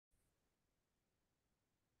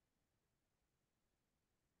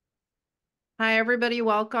Hi, everybody.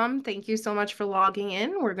 Welcome. Thank you so much for logging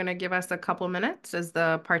in. We're going to give us a couple minutes as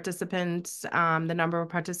the number of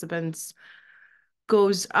participants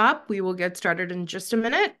goes up. We will get started in just a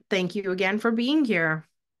minute. Thank you again for being here.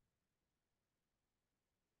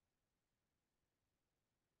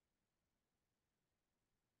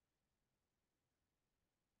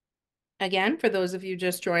 Again, for those of you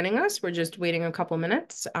just joining us, we're just waiting a couple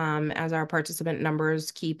minutes as our participant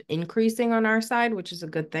numbers keep increasing on our side, which is a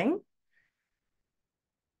good thing.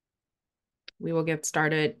 We will get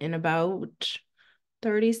started in about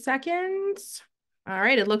 30 seconds. All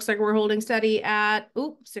right, it looks like we're holding steady at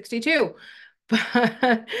 62.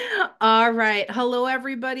 All right. Hello,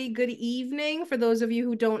 everybody. Good evening. For those of you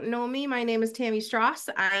who don't know me, my name is Tammy Strauss.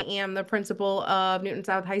 I am the principal of Newton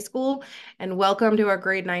South High School, and welcome to our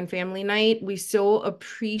grade 9 family night. We so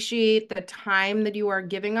appreciate the time that you are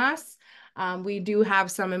giving us. We do have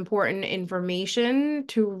some important information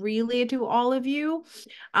to relay to all of you.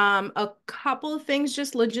 A couple of things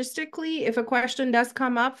just logistically. If a question does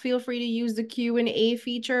come up, feel free to use the Q&A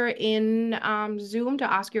feature in Zoom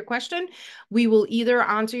to ask your question. We will either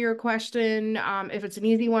answer your question if it's an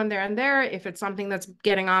easy one there and there. If it's something that's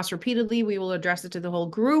getting asked repeatedly, we will address it to the whole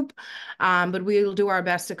group. But we will do our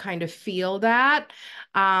best to kind of feel that.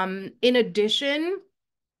 In addition,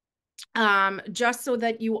 just so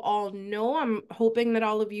that you all know, I'm hoping that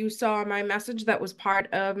all of you saw my message that was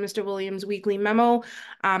part of Mr. Williams' weekly memo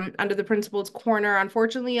under the principal's corner.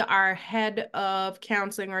 Unfortunately, our head of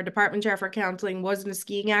counseling, our department chair for counseling, was in a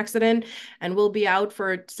skiing accident and will be out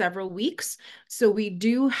for several weeks. So we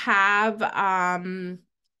do have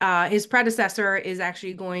his predecessor is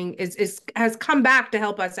actually has come back to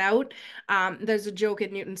help us out. There's a joke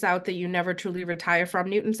at Newton South that you never truly retire from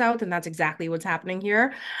Newton South, and that's exactly what's happening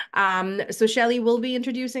here. So Shelly will be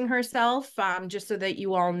introducing herself, just so that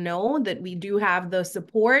you all know that we do have the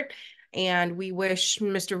support, and we wish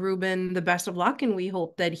Mr. Rubin the best of luck, and we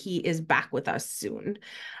hope that he is back with us soon.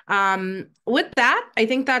 With that, I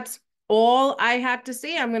think that's all I had to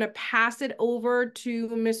say. I'm going to pass it over to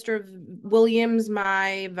Mr. Williams,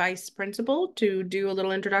 my vice principal, to do a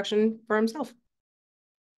little introduction for himself.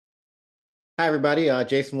 Hi, everybody.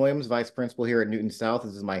 Jason Williams, Vice Principal here at Newton South.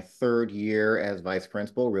 This is my third year as Vice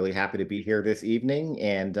Principal. Really happy to be here this evening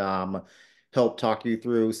and help talk you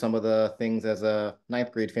through some of the things as a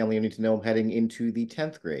ninth grade family you need to know heading into the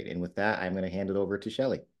 10th grade. And with that, I'm going to hand it over to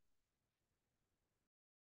Shelly.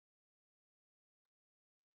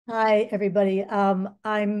 Hi, everybody.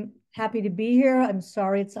 I'm happy to be here. I'm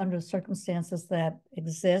sorry it's under circumstances that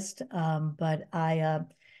exist, but I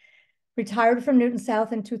retired from Newton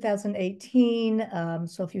South in 2018.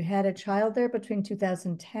 So if you had a child there between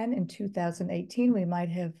 2010 and 2018, we might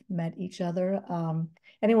have met each other.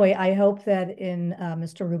 Anyway, I hope that in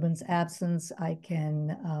Mr. Rubin's absence, I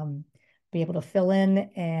can be able to fill in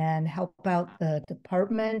and help out the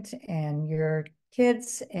department and your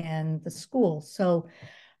kids and the school. So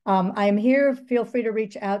I'm here. Feel free to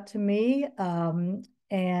reach out to me,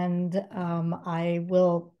 and I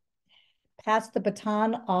will pass the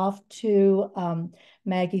baton off to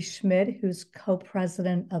Maggie Schmidt, who's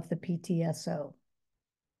co-president of the PTSO.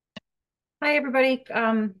 Hi, everybody.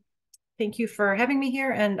 Thank you for having me here.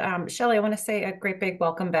 And Shelly, I want to say a great big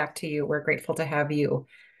welcome back to you. We're grateful to have you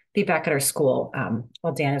be back at our school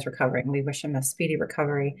while Dan is recovering. We wish him a speedy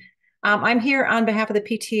recovery. I'm here on behalf of the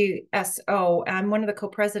PTSO. I'm one of the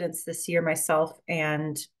co-presidents this year, myself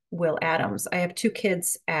and Will Adams. I have two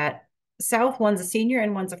kids at South. One's a senior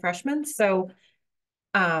and one's a freshman. So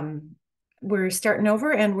we're starting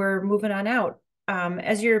over and we're moving on out.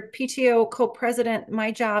 As your PTO co-president,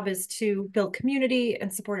 my job is to build community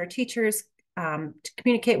and support our teachers, to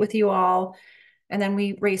communicate with you all. And then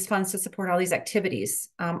we raise funds to support all these activities.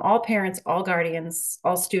 All parents, all guardians,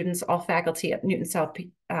 all students, all faculty at Newton South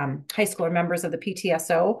High School are members of the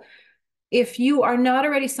PTSO. If you are not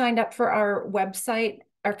already signed up for our website,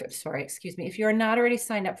 if you are not already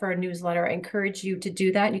signed up for our newsletter, I encourage you to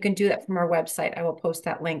do that. You can do that from our website. I will post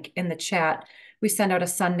that link in the chat. We send out a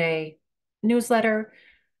Sunday newsletter.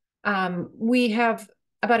 We have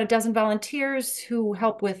about a dozen volunteers who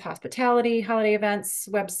help with hospitality, holiday events,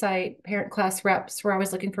 website, parent class reps. We're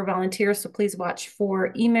always looking for volunteers, so please watch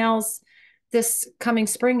for emails this coming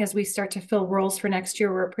spring as we start to fill roles for next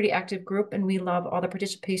year. We're a pretty active group and we love all the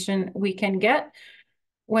participation we can get.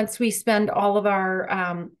 Once we spend all of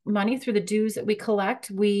our money through the dues that we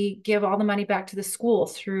collect, we give all the money back to the school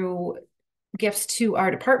through gifts to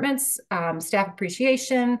our departments, staff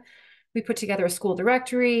appreciation. We put together a school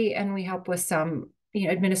directory and we help with some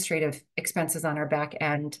administrative expenses on our back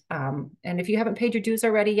end. And if you haven't paid your dues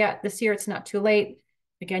already yet this year, it's not too late.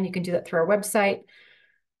 Again, you can do that through our website.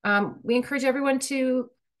 We encourage everyone to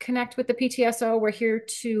connect with the PTSO. We're here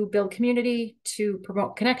to build community, to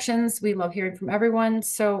promote connections. We love hearing from everyone.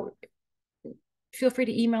 So feel free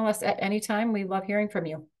to email us at any time. We love hearing from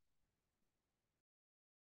you.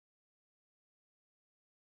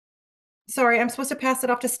 Sorry, I'm supposed to pass it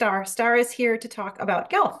off to Star. Star is here to talk about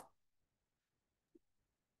GELF.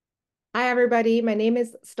 Hi, everybody. My name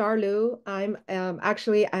is Star Lu. I'm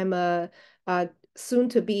a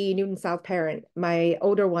soon-to-be Newton South parent. My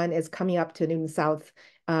older one is coming up to Newton South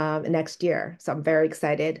next year, so I'm very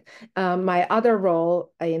excited. My other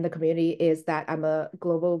role in the community is that I'm a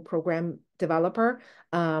global program developer.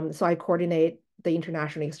 So I coordinate the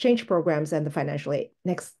international exchange programs and the financial aid.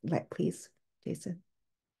 Next slide, please, Jason.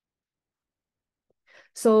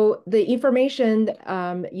 So the information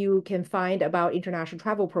you can find about international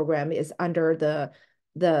travel program is under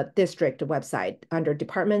the district website under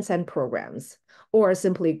departments and programs, or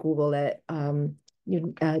simply Google it.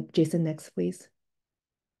 Jason, next, please.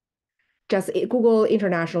 Just Google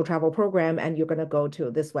international travel program and you're going to go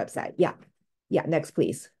to this website. Yeah, next,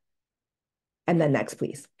 please. And then next,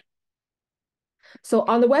 please. So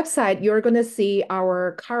on the website, you're going to see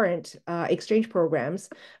our current exchange programs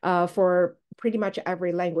for pretty much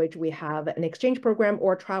every language. We have an exchange program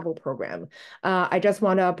or travel program. I just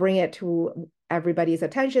want to bring it to everybody's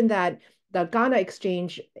attention that the Ghana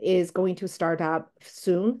exchange is going to start up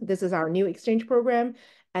soon. This is our new exchange program.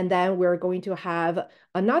 And then we're going to have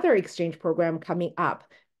another exchange program coming up.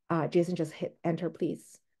 Jason, just hit enter,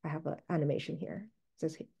 please. I have an animation here.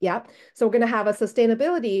 Yeah. So we're going to have a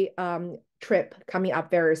sustainability trip coming up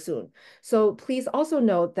very soon. So please also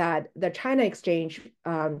note that the China exchange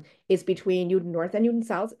is between Newton North and Newton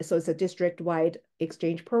South. So it's a district-wide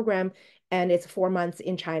exchange program, and it's 4 months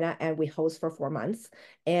in China, and we host for 4 months.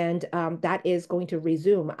 And that is going to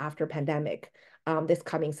resume after pandemic this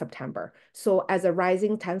coming September. So as a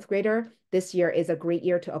rising 10th grader, this year is a great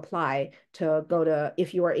year to apply to go to,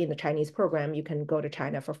 if you are in the Chinese program, you can go to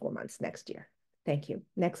China for 4 months next year. Thank you.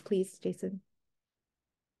 Next, please, Jason.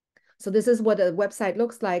 So this is what a website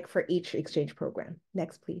looks like for each exchange program.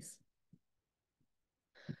 Next, please.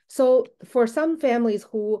 So for some families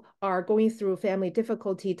who are going through family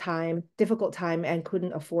difficult time and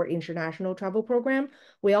couldn't afford international travel program,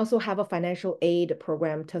 we also have a financial aid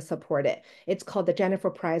program to support it. It's called the Jennifer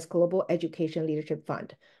Price Global Education Leadership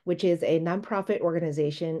Fund, which is a nonprofit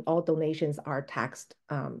organization. All donations are tax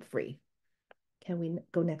free. Can we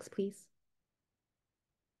go next, please?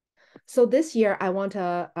 So this year, I want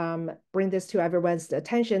to bring this to everyone's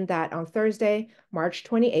attention that on Thursday, March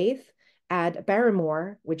 28th, at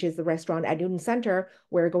Barrymore, which is the restaurant at Newton Center,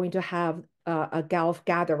 we're going to have a GELF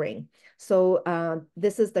gathering. So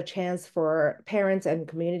this is the chance for parents and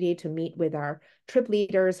community to meet with our trip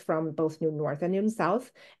leaders from both Newton North and Newton South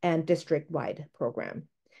and district-wide program.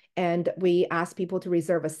 And we ask people to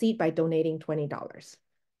reserve a seat by donating $20.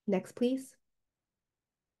 Next, please.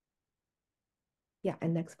 Yeah,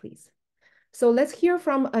 and next, please. So let's hear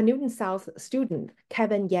from a Newton South student,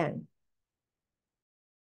 Kevin Yang.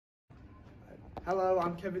 Hello,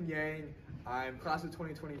 I'm Kevin Yang. I'm class of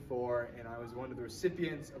 2024, and I was one of the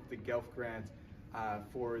recipients of the GELF grant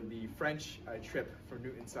for the French trip for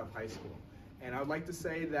Newton South High School. And I would like to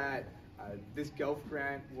say that this GELF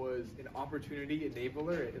grant was an opportunity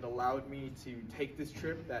enabler. It allowed me to take this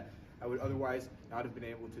trip that I would otherwise not have been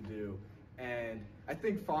able to do. And I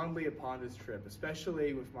think fondly upon this trip,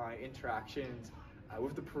 especially with my interactions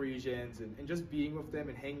with the Parisians and just being with them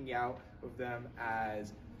and hanging out with them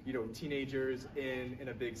as, you know, teenagers in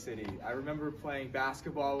a big city. I remember playing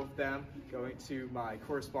basketball with them, going to my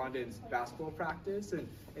correspondence basketball practice and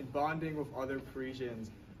bonding with other Parisians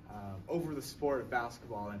over the sport of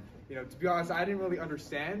basketball. And, you know, to be honest, I didn't really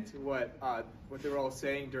understand what they were all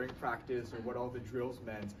saying during practice or what all the drills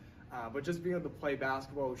meant. But just being able to play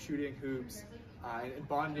basketball, shooting hoops, and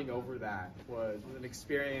bonding over that was an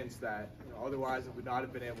experience that, you know, otherwise I would not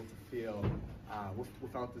have been able to feel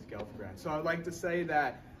without this GELF grant. So I'd like to say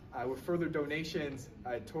that with further donations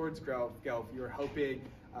towards GELF, you're helping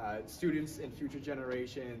students and future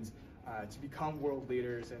generations to become world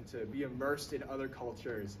leaders and to be immersed in other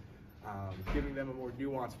cultures, giving them a more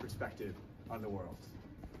nuanced perspective on the world.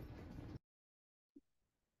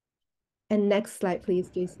 And next slide, please,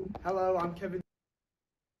 Jason. Hello, I'm Kevin.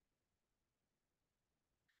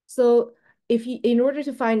 So in order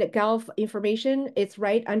to find GELF information, it's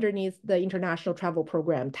right underneath the International Travel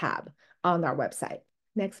Program tab on our website.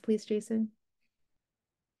 Next, please, Jason.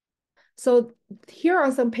 So here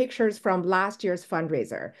are some pictures from last year's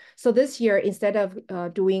fundraiser. So this year, instead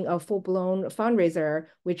of doing a full-blown fundraiser,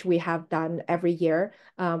 which we have done every year,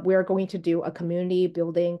 we're going to do a community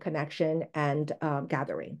building, connection, and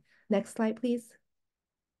gathering. Next slide, please.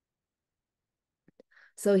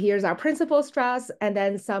 So here's our principal stress and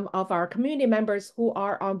then some of our community members who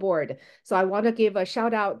are on board. So I want to give a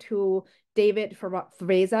shout out to David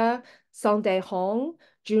Freza, Songdae Hong,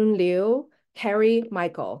 June Liu, Carrie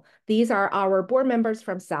Michael. These are our board members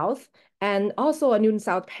from South and also a Newton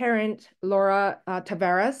South parent, Laura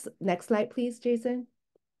Tavares. Next slide, please, Jason.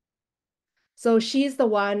 So she's the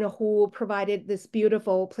one who provided this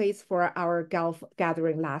beautiful place for our golf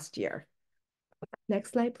gathering last year.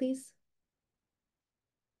 Next slide, please.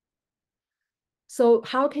 So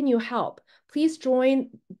how can you help? Please join,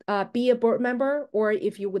 be a board member, or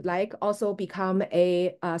if you would like, also become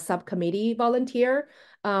a subcommittee volunteer.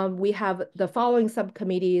 We have the following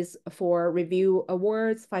subcommittees for review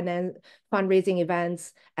awards, fundraising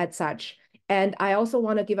events, and such. And I also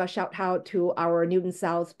want to give a shout out to our Newton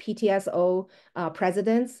South PTSO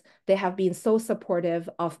presidents. They have been so supportive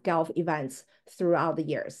of golf events throughout the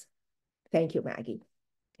years. Thank you, Maggie.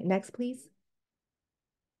 Next, please.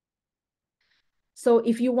 So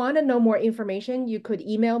if you want to know more information, you could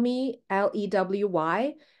email me,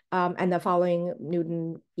 LEWY, and the following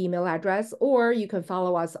Newton email address, or you can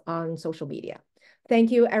follow us on social media.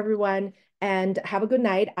 Thank you, everyone, and have a good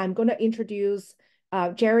night. I'm going to introduce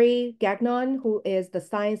Jerry Gagnon, who is the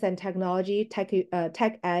Science and Technology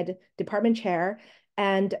Tech Ed Department Chair,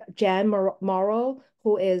 and Jan Morrow,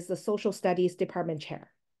 who is the Social Studies Department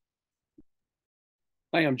Chair.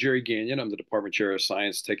 Hi, I'm Jerry Gagnon. I'm the Department Chair of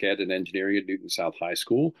Science, Tech Ed, and Engineering at Newton South High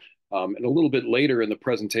School. And a little bit later in the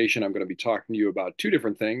presentation, I'm going to be talking to you about two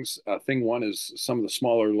different things. Thing one is some of the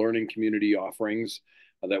smaller learning community offerings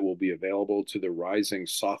that will be available to the rising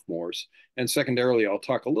sophomores. And secondarily, I'll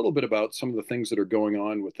talk a little bit about some of the things that are going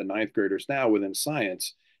on with the ninth graders now within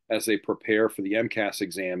science as they prepare for the MCAS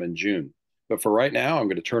exam in June. But for right now, I'm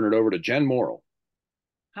going to turn it over to Jen Morrill.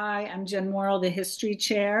 Hi, I'm Jen Morrill, the history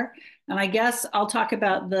chair. And I guess I'll talk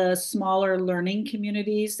about the smaller learning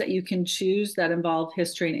communities that you can choose that involve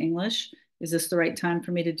history and English. Is this the right time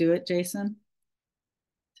for me to do it, Jason?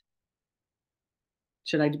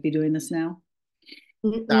 Should I be doing this now?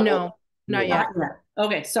 No, not yet.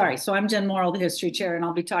 Okay, sorry. So I'm Jen Morrill, the history chair, and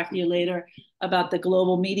I'll be talking to you later about the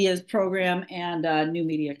Global Media Program and new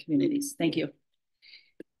media communities. Thank you.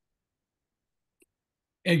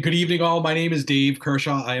 And good evening, all. My name is Dave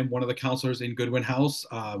Kershaw. I am one of the counselors in Goodwin House.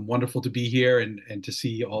 Wonderful to be here and to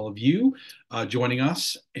see all of you joining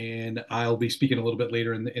us. And I'll be speaking a little bit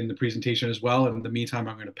later in the presentation as well. And in the meantime,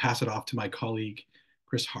 I'm going to pass it off to my colleague,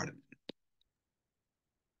 Chris Hardiman.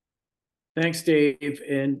 Thanks, Dave.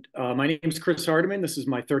 And my name is Chris Hardiman. This is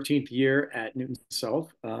my 13th year at Newton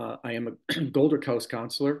South. I am a Golder Coast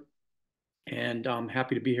counselor, and I'm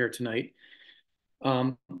happy to be here tonight.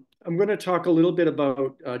 I'm going to talk a little bit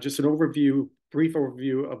about just an overview, brief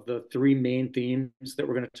overview of the three main themes that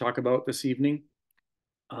we're going to talk about this evening.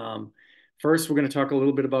 First, we're going to talk a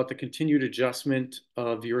little bit about the continued adjustment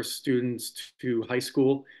of your students to high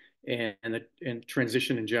school and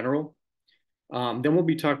transition in general. Then we'll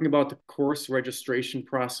be talking about the course registration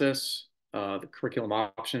process, the curriculum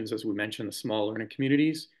options, as we mentioned, the small learning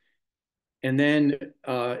communities. And then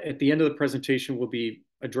at the end of the presentation, we'll be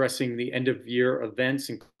addressing the end of year events,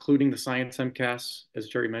 including the Science MCAS, as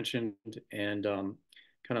Jerry mentioned, and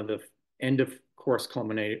kind of the end of course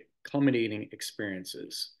culminating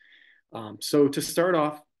experiences. So to start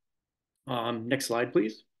off, next slide,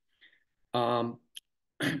 please.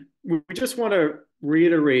 We just want to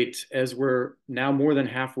reiterate, as we're now more than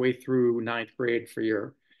halfway through ninth grade for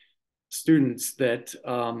your students, that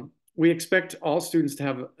we expect all students to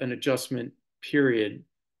have an adjustment period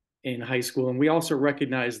in high school. And we also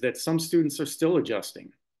recognize that some students are still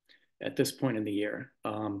adjusting at this point in the year.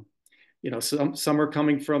 You know, some are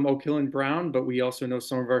coming from Oak Hill and Brown, but we also know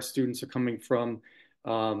some of our students are coming from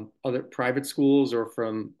other private schools or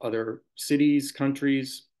from other cities,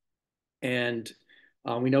 countries. And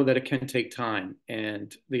we know that it can take time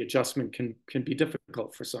and the adjustment can be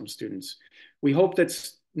difficult for some students. We hope that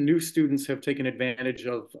new students have taken advantage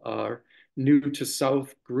of our New to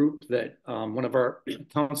South group that one of our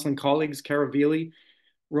counseling colleagues, Cara Veely,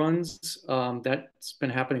 runs. That's been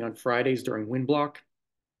happening on Fridays during Wind Block.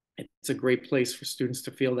 It's a great place for students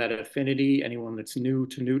to feel that affinity, anyone that's new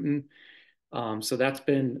to Newton. So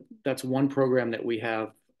that's one program that we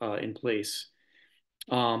have in place.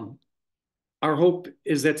 Our hope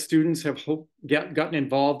is that students have gotten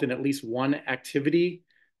involved in at least one activity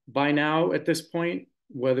by now at this point,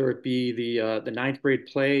 whether it be the ninth grade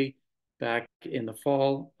play, back in the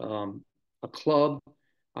fall, a club.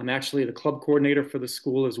 I'm actually the club coordinator for the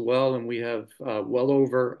school as well, and we have well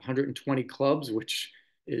over 120 clubs, which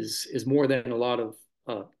is more than a lot of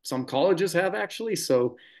some colleges have actually.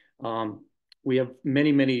 So we have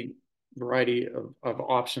many variety of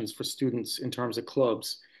options for students in terms of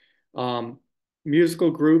clubs. Musical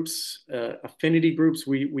groups, affinity groups.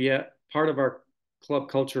 We part of our club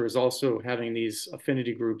culture is also having these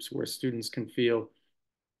affinity groups where students can feel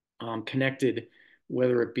connected,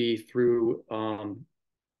 whether it be through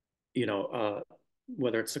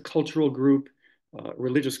whether it's a cultural group,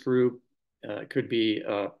 religious group, it could be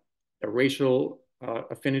a racial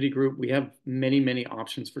affinity group. We have many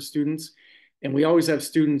options for students. And we always have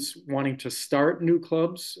students wanting to start new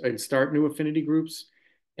clubs and start new affinity groups.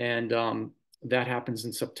 And that happens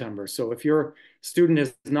in September. So if your student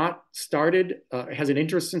has not started, has an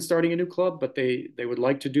interest in starting a new club, but they would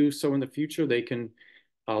like to do so in the future, they can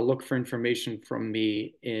look for information from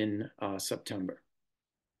me in September.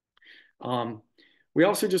 We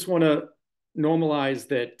also just want to normalize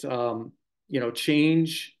that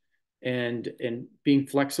change and being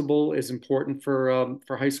flexible is important for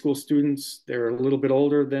high school students. They're a little bit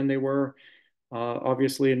older than they were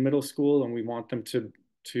obviously in middle school, and we want them to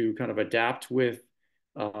kind of adapt with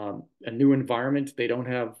a new environment. They don't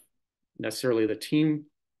have necessarily the team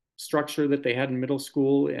structure that they had in middle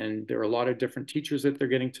school, and there are a lot of different teachers that they're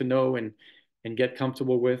getting to know and get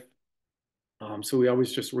comfortable with. So we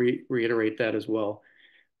always just reiterate that as well.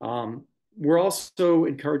 We're also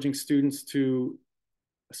encouraging students to,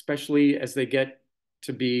 especially as they get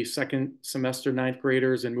to be second semester ninth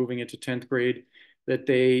graders and moving into 10th grade, that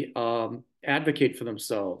they advocate for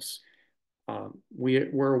themselves.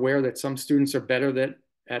 We're aware that some students are better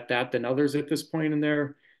at that than others at this point in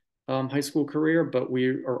their high school career, but we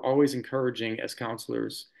are always encouraging as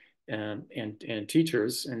counselors and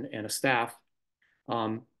teachers and a staff,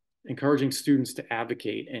 encouraging students to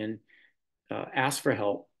advocate and ask for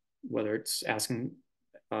help, whether it's asking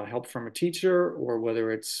help from a teacher or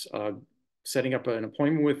whether it's setting up an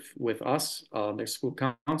appointment with us, their school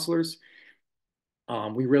counselors.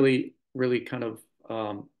 We really kind of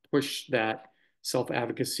push that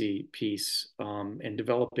self-advocacy piece and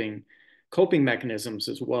developing coping mechanisms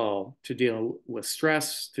as well to deal with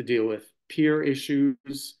stress, to deal with peer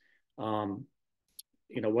issues,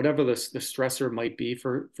 whatever the stressor might be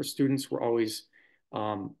for students. We're always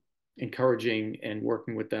encouraging and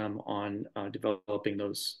working with them on developing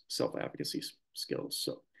those self-advocacy skills.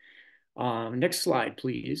 So next slide,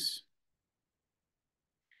 please.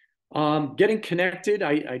 Getting connected,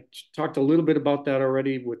 I talked a little bit about that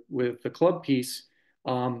already with the club piece.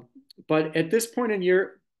 But at this point in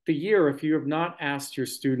the year, if you have not asked your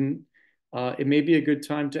student, it may be a good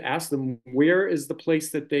time to ask them, where is the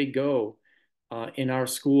place that they go in our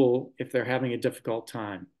school if they're having a difficult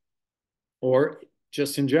time? Or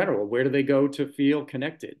just in general, where do they go to feel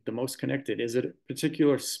connected, the most connected? Is it a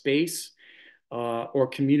particular space or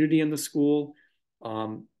community in the school?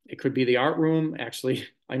 It could be the art room. Actually,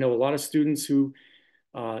 I know a lot of students who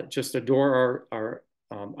just adore our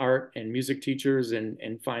art and music teachers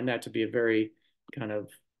and find that to be a very kind of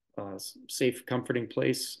safe, comforting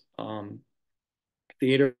place.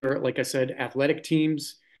 Theater, like I said, athletic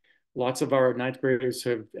teams. Lots of our ninth graders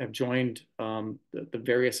have joined the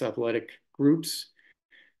various athletic groups.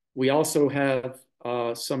 We also have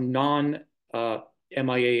some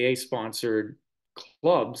non-MIAA sponsored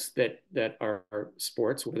clubs that are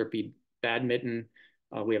sports, whether it be badminton.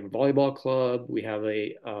 We have a volleyball club. We have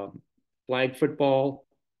a flag football,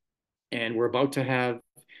 and we're about to have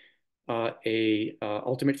a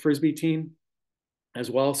ultimate frisbee team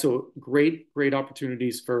as well. So great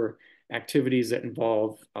opportunities for activities that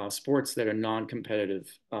involve sports that are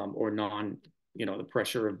non-competitive or the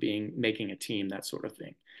pressure of making a team, that sort of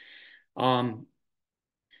thing.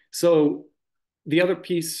 So the other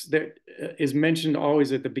piece that is mentioned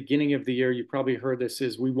always at the beginning of the year, you probably heard this,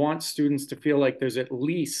 is we want students to feel like there's at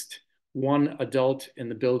least one adult in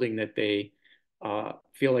the building that they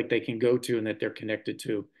feel like they can go to and that they're connected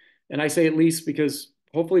to. And I say at least because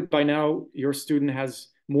hopefully by now your student has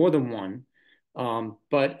more than one.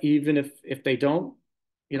 But even if they don't,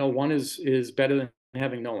 one is better than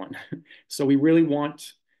having no one. So we really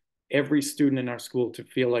want every student in our school to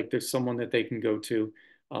feel like there's someone that they can go to.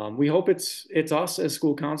 We hope it's us as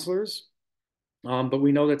school counselors, but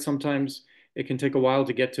we know that sometimes it can take a while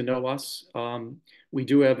to get to know us. We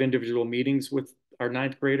do have individual meetings with our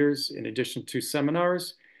ninth graders in addition to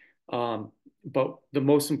seminars. But the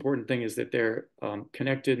most important thing is that they're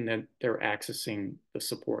connected and that they're accessing the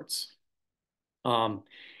supports.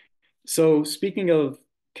 So speaking of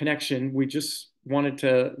connection, we just wanted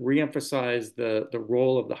to reemphasize the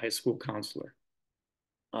role of the high school counselor.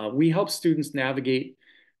 We help students navigate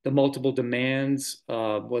the multiple demands,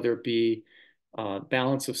 whether it be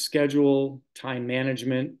balance of schedule, time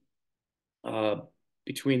management,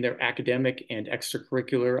 between their academic and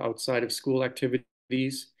extracurricular outside of school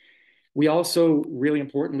activities. We also, really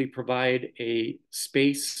importantly, provide a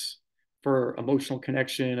space for emotional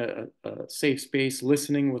connection, a safe space,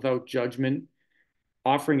 listening without judgment,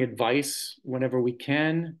 offering advice whenever we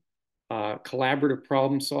can, collaborative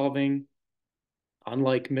problem solving.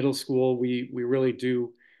 Unlike middle school, we really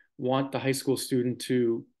do want the high school student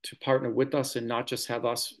to partner with us and not just have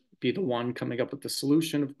us be the one coming up with the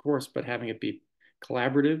solution, of course, but having it be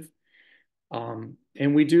collaborative.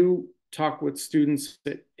 And we do talk with students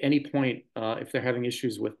at any point if they're having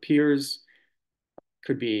issues with peers,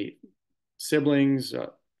 could be siblings,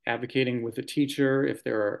 advocating with a teacher, if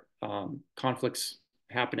there are conflicts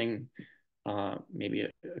happening, maybe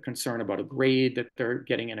a concern about a grade that they're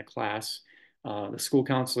getting in a class. The school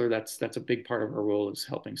counselor, that's a big part of our role, is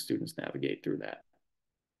helping students navigate through that.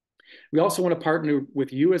 We also want to partner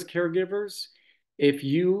with you as caregivers. If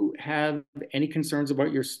you have any concerns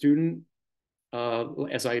about your student,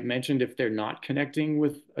 as I mentioned, if they're not connecting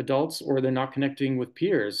with adults or they're not connecting with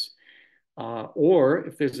peers, or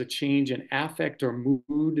if there's a change in affect or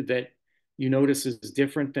mood that you notice is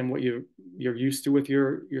different than what you're used to with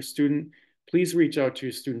your student, please reach out to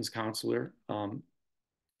your student's counselor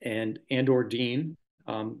and or dean.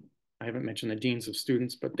 I haven't mentioned the deans of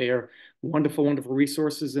students, but they are wonderful, wonderful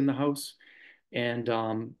resources in the house. And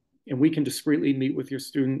we can discreetly meet with your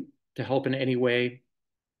student to help in any way.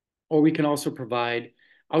 Or we can also provide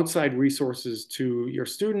outside resources to your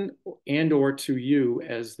student and or to you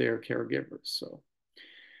as their caregivers. So,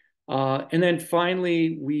 and then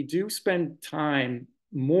finally, we do spend time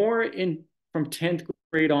more from 10th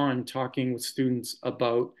grade on talking with students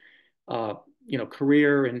about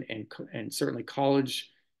career and certainly college.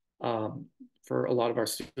 For a lot of our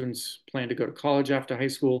students plan to go to college after high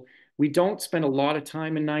school. We don't spend a lot of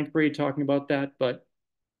time in 9th grade talking about that, but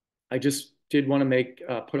I just did want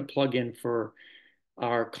to put a plug in for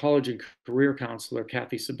our college and career counselor,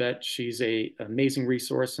 Kathy Sabet. She's an amazing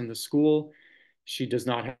resource in the school. She does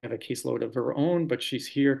not have a caseload of her own, but she's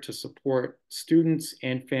here to support students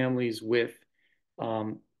and families with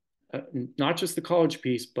not just the college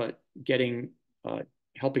piece, but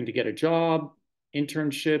helping to get a job,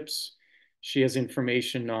 internships. She has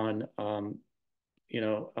information on,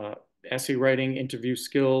 essay writing, interview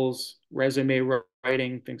skills, resume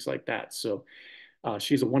writing, things like that. So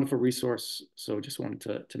she's a wonderful resource. So just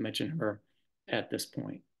wanted to mention her at this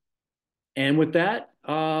point. And with that,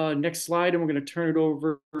 next slide, and we're going to turn it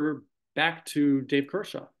over back to Dave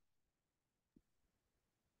Kershaw.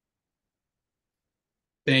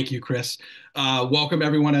 Thank you, Chris. Welcome,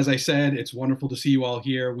 everyone. As I said, it's wonderful to see you all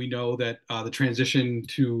here. We know that the transition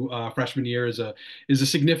to freshman year is a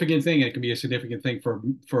significant thing. It can be a significant thing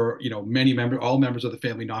for all members of the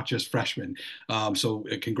family, not just freshmen. So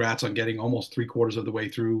congrats on getting almost 3/4 of the way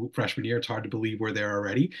through freshman year. It's hard to believe we're there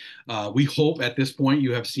already. We hope at this point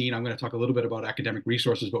you have seen. I'm going to talk a little bit about academic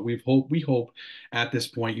resources, but we hope at this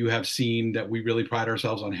point you have seen that we really pride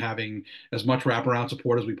ourselves on having as much wraparound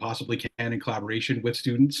support as we possibly can in collaboration with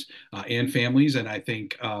students and families. And I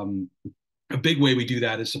think a big way we do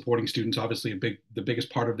that is supporting students. Obviously, the biggest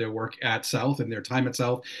part of their work at South and their time at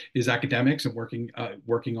South is academics and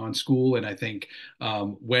working on school. And I think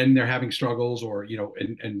when they're having struggles, or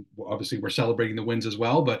and obviously we're celebrating the wins as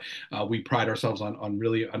well, but we pride ourselves on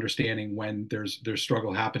really understanding when there's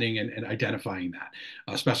struggle happening and identifying that,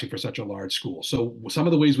 especially for such a large school. So some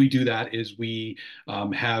of the ways we do that is we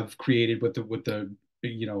have created with the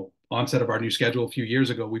onset of our new schedule a few years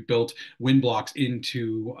ago, we built win blocks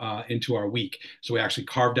into our week. So we actually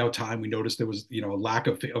carved out time. We noticed there was a lack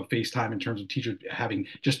of face time in terms of teachers having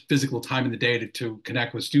just physical time in the day to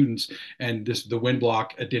connect with students. And the win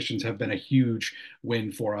block additions have been a huge win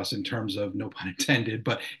for us in terms of, no pun intended,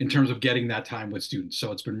 but in terms of getting that time with students.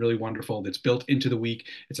 So it's been really wonderful. It's built into the week.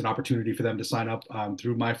 It's an opportunity for them to sign up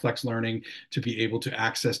through My Flex Learning to be able to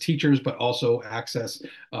access teachers, but also access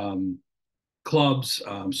clubs,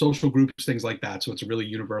 social groups, things like that. So it's a really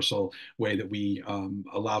universal way that we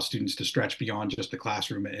allow students to stretch beyond just the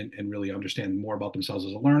classroom and really understand more about themselves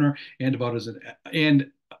as a learner and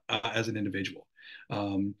as an individual.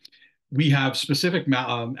 We have specific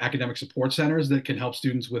academic support centers that can help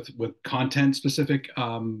students with content specific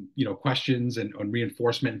questions and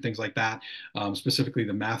reinforcement and things like that. Specifically,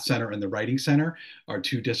 the Math Center and the Writing Center are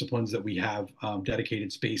two disciplines that we have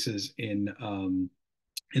dedicated spaces in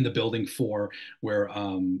in the building for where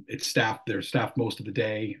it's staffed. They're staffed most of the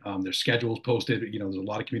day. Their schedules posted. There's a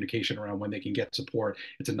lot of communication around when they can get support.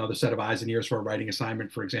 It's another set of eyes and ears for a writing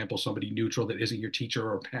assignment. For example, somebody neutral that isn't your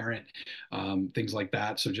teacher or parent, things like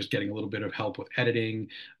that. So just getting a little bit of help with editing.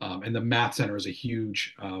 And the Math Center is a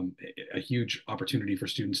huge opportunity for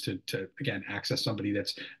students to again access somebody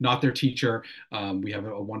that's not their teacher. We have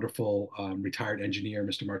a wonderful retired engineer,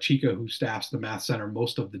 Mr. Marchica, who staffs the Math Center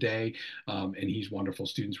most of the day, and he's wonderful.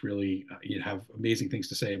 Students really have amazing things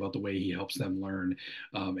to say about the way he helps them learn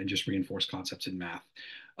and just reinforce concepts in math.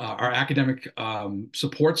 Our academic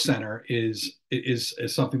support center is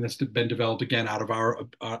something that's been developed again out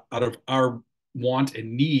of our want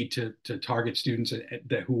and need to target students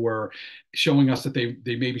who are showing us that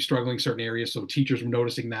they may be struggling in certain areas. So teachers are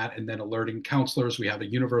noticing that and then alerting counselors. We have a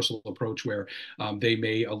universal approach where they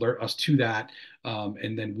may alert us to that,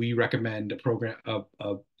 and then we recommend a program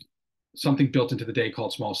something built into the day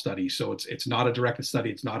called small studies. So it's not a directed study.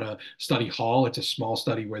 It's not a study hall. It's a small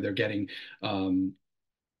study where they're getting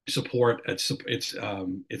support. It's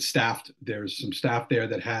staffed. There's some staff there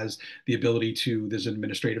that has the ability to. There's an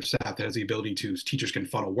administrative staff that has the ability to. Teachers can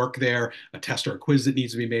funnel work there, a test or a quiz that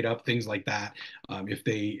needs to be made up, things like that.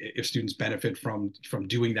 If students benefit from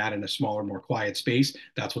doing that in a smaller, more quiet space,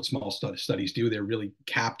 that's what small studies do. They're really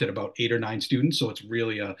capped at about 8 or 9 students, so it's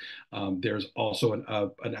really there's also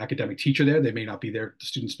an academic teacher there. They may not be their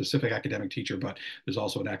student-specific academic teacher, but there's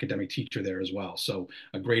also an academic teacher there as well. So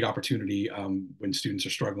a great opportunity when students are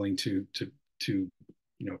struggling to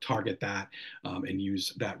target that and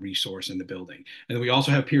use that resource in the building. And then we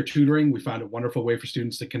also have peer tutoring. We find a wonderful way for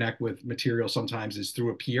students to connect with material sometimes is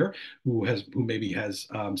through a peer who maybe has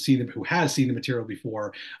seen the material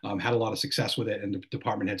before, had a lot of success with it, and the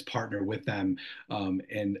department heads partner with them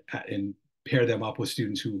and pair them up with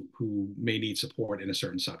students who may need support in a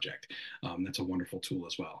certain subject. That's a wonderful tool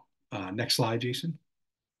as well. Next slide, Jason,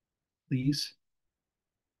 please.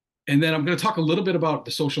 And then I'm going to talk a little bit about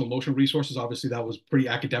the social emotional resources. Obviously, that was pretty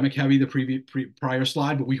academic heavy, the prior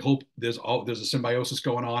slide, but we hope there's a symbiosis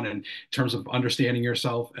going on in terms of understanding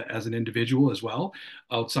yourself as an individual as well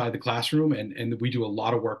outside the classroom. And we do a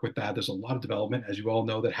lot of work with that. There's a lot of development, as you all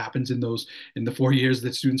know, that happens in the 4 years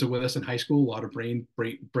that students are with us in high school, a lot of brain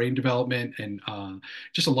development and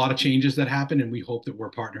just a lot of changes that happen. And we hope that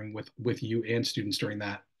we're partnering with you and students during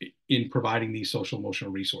that in providing these social emotional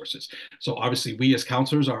resources. So obviously we as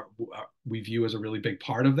counselors we view as a really big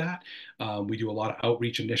part of that. We do a lot of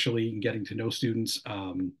outreach initially and getting to know students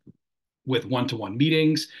with one-to-one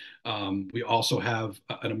meetings. We also have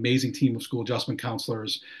an amazing team of school adjustment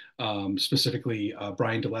counselors, specifically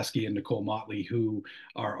Brian Dulesky and Nicole Motley, who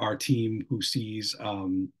are our team who sees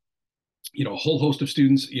a whole host of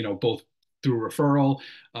students, both through referral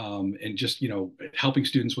and just helping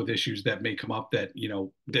students with issues that may come up that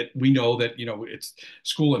that we know that it's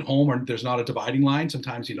school and home, or there's not a dividing line.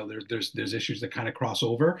 Sometimes there's issues that kind of cross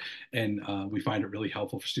over, and we find it really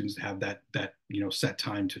helpful for students to have that set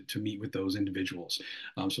time to meet with those individuals.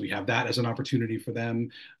 So we have that as an opportunity for them.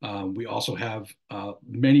 We also have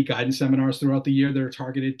many guidance seminars throughout the year that are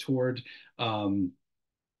targeted toward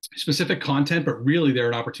specific content, but really they're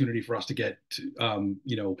an opportunity for us to get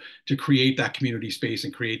to create that community space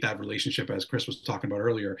and create that relationship, as Chris was talking about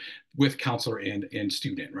earlier, with counselor and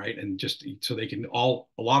student, right? And just so they can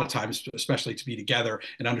a lot of times, especially to be together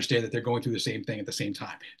and understand that they're going through the same thing at the same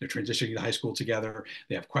time. They're transitioning to high school together.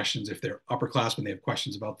 They have questions if they're upperclassmen. They have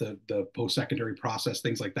questions about the post-secondary process,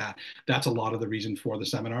 things like that. That's a lot of the reason for the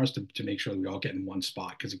seminars, to make sure that we all get in one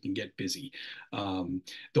spot, because it can get busy.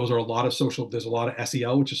 There's a lot of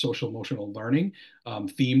SEL, which is social emotional learning,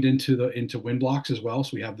 themed into WIN blocks as well.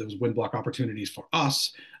 So we have those WIN block opportunities for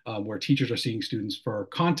us, where teachers are seeing students for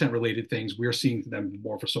content related things. We're seeing them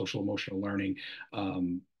more for social emotional learning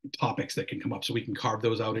topics that can come up. So we can carve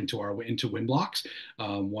those out into WIN blocks.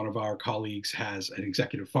 One of our colleagues has an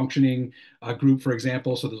executive functioning group, for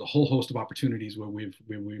example. So there's a whole host of opportunities where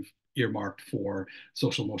we've earmarked for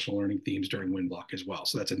social emotional learning themes during WIN block as well.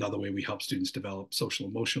 So that's another way we help students develop social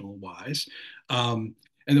emotional wise.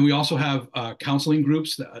 And then we also have counseling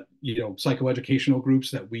groups, that, psychoeducational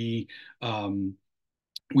groups that we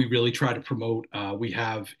really try to promote. We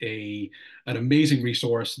have an amazing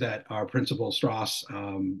resource that our principal Strauss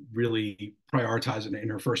really prioritized in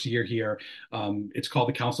her first year here. It's called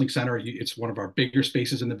the Counseling Center. It's one of our bigger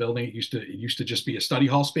spaces in the building. It used to just be a study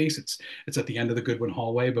hall space. It's at the end of the Goodwin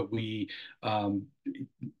hallway, but we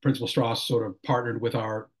Principal Strauss sort of partnered with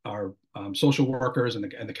our social workers and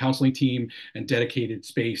the counseling team and dedicated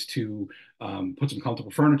space to put some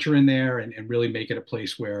comfortable furniture in there and really make it a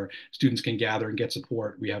place where students can gather and get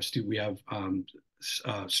support. We have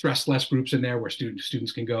stress less groups in there where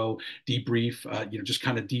students can go debrief, just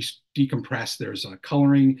kind of decompress. There's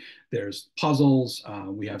coloring, there's puzzles.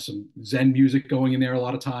 We have some Zen music going in there a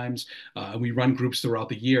lot of times. And we run groups throughout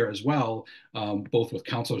the year as well, both with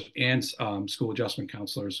counselors and school adjustment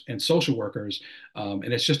counselors and social workers. And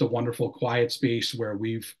it's just a wonderful, quiet space where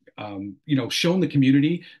we've shown the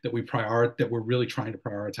community that that we're really trying to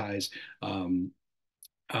prioritize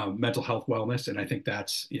mental health wellness. And I think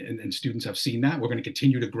and students have seen that. We're going to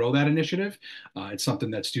continue to grow that initiative. It's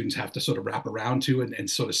something that students have to sort of wrap around to and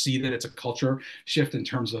sort of see that it's a culture shift in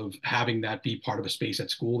terms of having that be part of a space at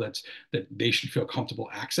school that they should feel comfortable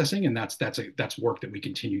accessing. And that's work that we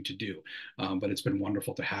continue to do. But it's been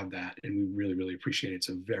wonderful to have that. And we really, really appreciate it. It's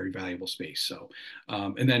a very valuable space. So,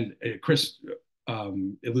 and then Chris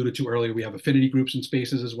alluded to earlier, we have affinity groups and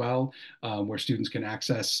spaces as well, where students can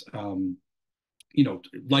access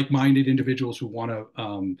like-minded individuals who want to,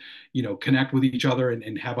 connect with each other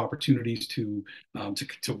and have opportunities to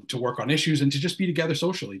work on issues and to just be together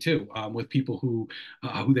socially too, with people who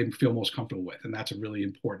they feel most comfortable with. And that's a really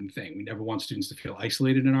important thing. We never want students to feel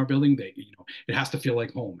isolated in our building. It has to feel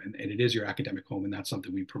like home, and it is your academic home, and that's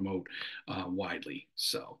something we promote widely.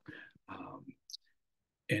 So,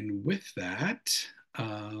 and with that,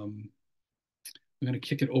 I'm going to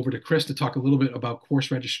kick it over to Chris to talk a little bit about course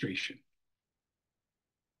registration.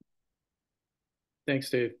 Thanks,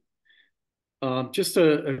 Dave. Just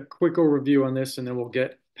a quick overview on this, and then we'll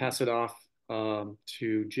pass it off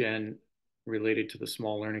to Jen related to the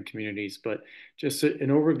small learning communities. But just an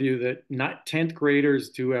overview that 10th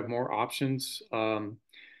graders do have more options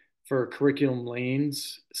for curriculum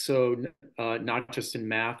lanes. So not just in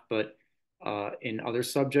math, but in other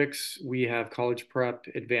subjects. We have college prep,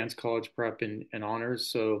 advanced college prep, and honors.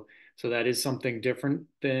 So that is something different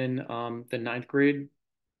than ninth grade.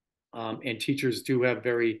 And teachers do have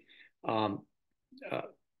very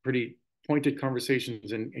pretty pointed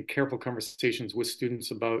conversations and careful conversations with students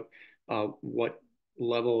about what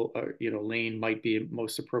level lane might be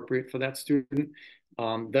most appropriate for that student.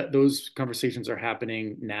 Those conversations are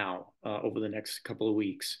happening now over the next couple of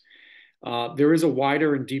weeks. There is a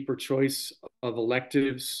wider and deeper choice of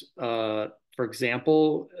electives. For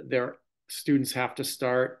example, students have to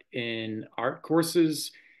start in art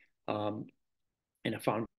courses in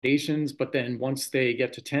foundations, but then once they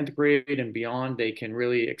get to 10th grade and beyond, they can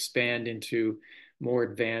really expand into more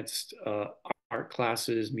advanced art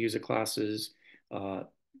classes, music classes, lots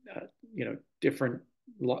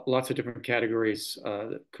of different categories,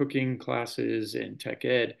 cooking classes and tech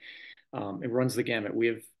ed. It runs the gamut. We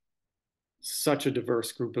have such a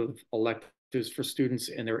diverse group of electives for students,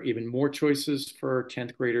 and there are even more choices for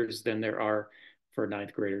 10th graders than there are for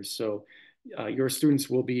 9th graders. So your students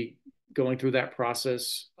will be going through that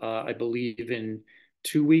process. I believe in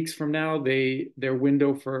 2 weeks from now, their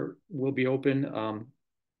window will be open,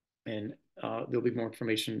 and there'll be more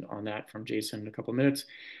information on that from Jason in a couple of minutes.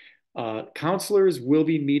 Counselors will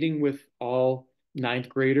be meeting with all 9th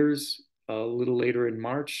graders a little later in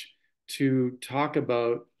March to talk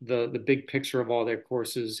about the big picture of all their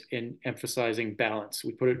courses and emphasizing balance.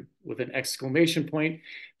 We put it with an exclamation point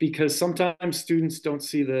because sometimes students don't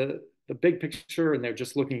see the big picture and they're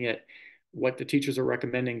just looking at what the teachers are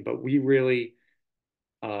recommending, but we really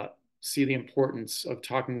see the importance of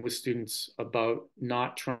talking with students about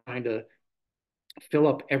not trying to fill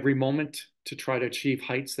up every moment to try to achieve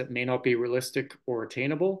heights that may not be realistic or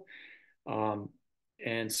attainable.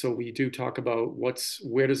 And so we do talk about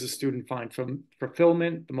where does a student find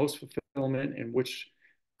fulfillment, the most fulfillment, and which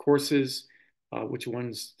courses, which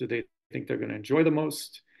ones do they think they're going to enjoy the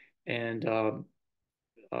most, and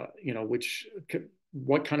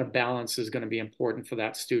what kind of balance is going to be important for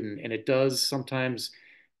that student. And it does sometimes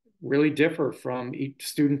really differ from each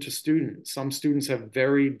student to student. Some students have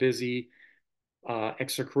very busy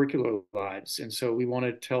extracurricular lives, and so we want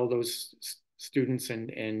to tell those students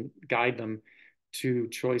and guide them to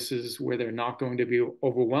choices where they're not going to be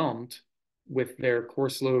overwhelmed with their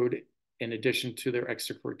course load in addition to their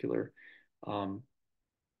extracurricular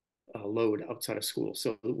load outside of school.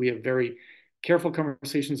 So we have very careful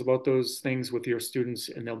conversations about those things with your students,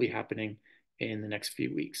 and they'll be happening in the next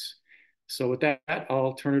few weeks. So with that,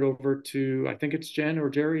 I'll turn it over to, I think it's Jen or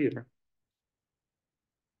Jerry.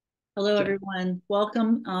 Hello, Jen. everyone.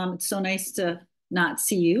 Welcome. It's so nice to not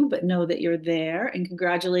see you, but know that you're there. And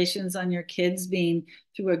congratulations on your kids being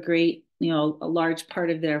through a great, a large part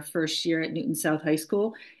of their first year at Newton South High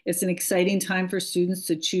School. It's an exciting time for students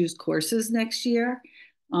to choose courses next year.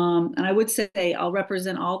 And I would say I'll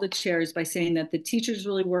represent all the chairs by saying that the teachers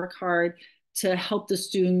really work hard to help the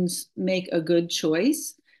students make a good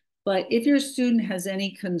choice. But if your student has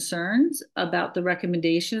any concerns about the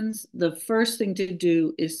recommendations, the first thing to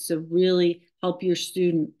do is to really help your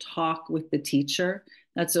student talk with the teacher.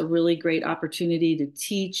 That's a really great opportunity to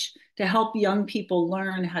teach, to help young people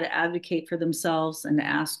learn how to advocate for themselves and to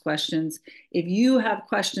ask questions. If you have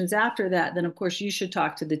questions after that, then of course you should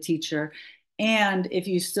talk to the teacher. And if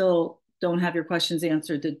you still don't have your questions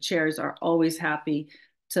answered, the chairs are always happy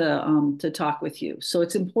to talk with you. So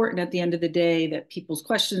it's important at the end of the day that people's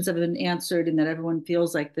questions have been answered and that everyone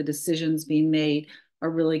feels like the decisions being made are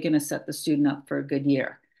really going to set the student up for a good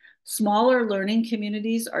year. Smaller learning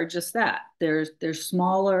communities are just that. They're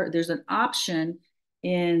smaller. There's an option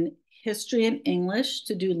in history and English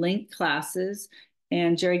to do linked classes.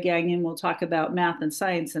 And Jerry Gagnon will talk about math and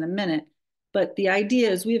science in a minute. But the idea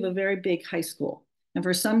is we have a very big high school. And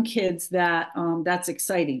for some kids, that's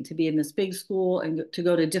exciting to be in this big school and to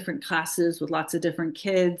go to different classes with lots of different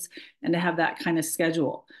kids and to have that kind of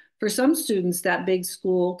schedule. For some students, that big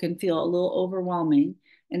school can feel a little overwhelming,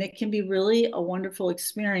 and it can be really a wonderful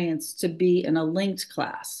experience to be in a linked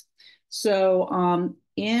class. So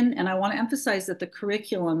and I want to emphasize that the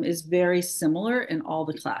curriculum is very similar in all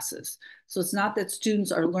the classes. So it's not that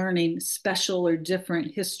students are learning special or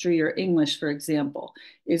different history or English, for example,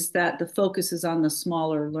 is that the focus is on the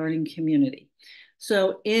smaller learning community.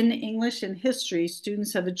 So in English and history,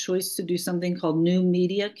 students have a choice to do something called new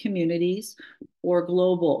media communities or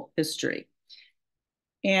global history.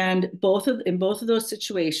 And in both of those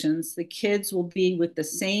situations, the kids will be with the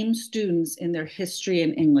same students in their history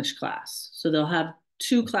and English class. So they'll have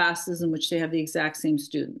two classes in which they have the exact same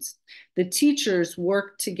students. The teachers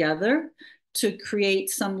work together to create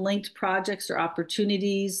some linked projects or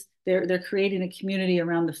opportunities. They're creating a community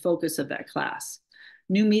around the focus of that class.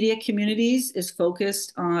 New Media Communities is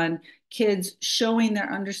focused on kids showing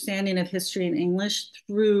their understanding of history and English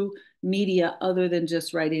through media other than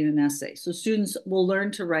just writing an essay. So students will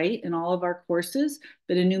learn to write in all of our courses,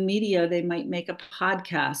 but in New Media, they might make a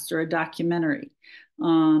podcast or a documentary.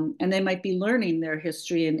 And they might be learning their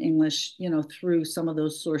history and English, through some of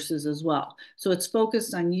those sources as well. So it's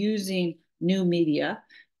focused on using new media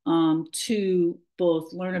to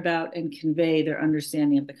both learn about and convey their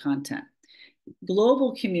understanding of the content.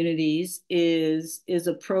 Global Communities is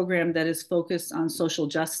a program that is focused on social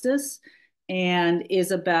justice and is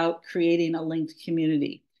about creating a linked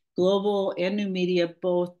community. Global and New Media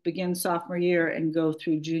both begin sophomore year and go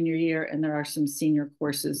through junior year, and there are some senior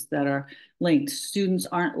courses that are linked. Students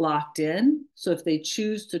aren't locked in, so if they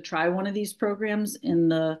choose to try one of these programs in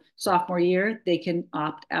the sophomore year, they can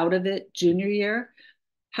opt out of it junior year.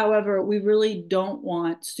 However, we really don't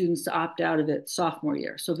want students to opt out of it sophomore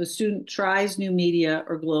year. So if a student tries New Media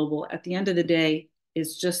or Global, at the end of the day,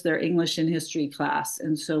 it's just their English and history class.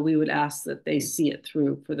 And so we would ask that they see it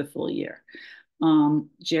through for the full year.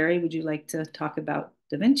 Jerry, would you like to talk about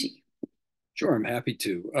Da Vinci? Sure, I'm happy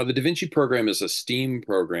to. The Da Vinci program is a STEAM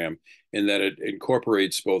program in that it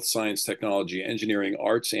incorporates both science, technology, engineering,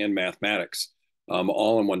 arts, and mathematics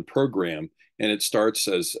all in one program. And it starts,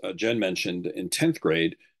 as Jen mentioned, in 10th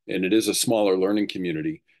grade, and it is a smaller learning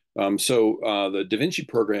community. So the Da Vinci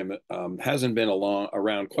program hasn't been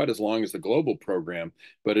around quite as long as the global program,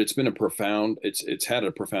 but it's been it's had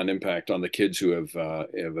a profound impact on the kids who have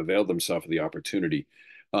availed themselves of the opportunity.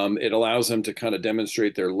 It allows them to kind of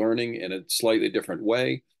demonstrate their learning in a slightly different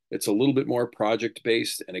way. It's a little bit more project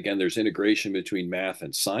based. And again, there's integration between math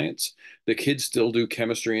and science. The kids still do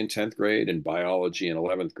chemistry in 10th grade and biology in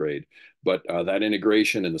 11th grade. But that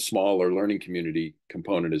integration in the smaller learning community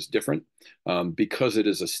component is different. Because it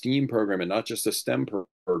is a STEAM program and not just a STEM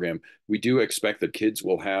program, we do expect that kids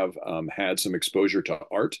will have had some exposure to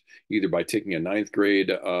art, either by taking a 9th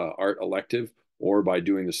grade art elective or by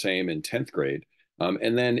doing the same in 10th grade.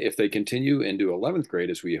 And then if they continue into 11th grade,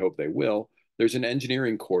 as we hope they will, there's an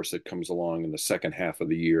engineering course that comes along in the second half of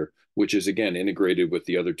the year, which is, again, integrated with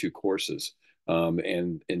the other two courses.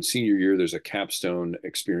 And in senior year, there's a capstone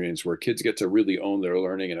experience where kids get to really own their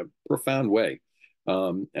learning in a profound way.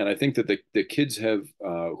 And I think that the kids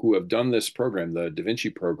who have done this program, the Da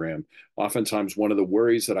Vinci program, oftentimes one of the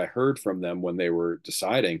worries that I heard from them when they were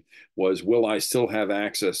deciding was, will I still have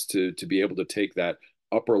access to be able to take that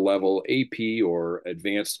upper level AP or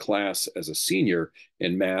advanced class as a senior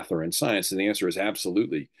in math or in science? And the answer is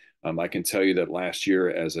absolutely. I can tell you that last year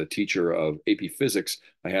as a teacher of AP physics,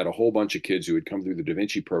 I had a whole bunch of kids who had come through the Da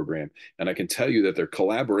Vinci program. And I can tell you that their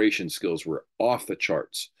collaboration skills were off the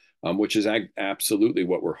charts, which is absolutely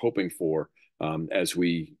what we're hoping for as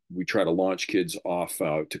we try to launch kids off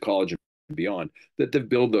to college and beyond, that they've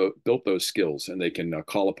built those skills and they can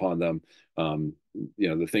call upon them,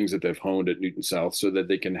 the things that they've honed at Newton South so that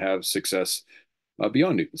they can have success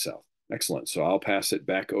beyond Newton South. Excellent. So I'll pass it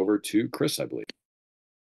back over to Chris, I believe.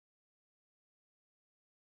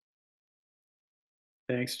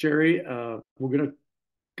 Thanks, Jerry. We're going to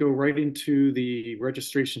go right into the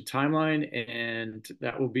registration timeline, and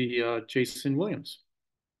that will be Jason Williams.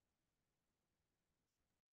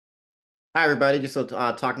 Hi, everybody. Just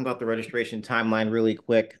talking about the registration timeline really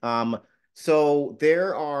quick. So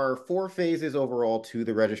there are 4 phases overall to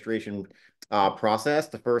the registration process.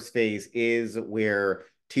 The first phase is where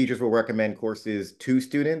teachers will recommend courses to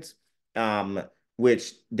students,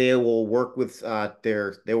 which they will work with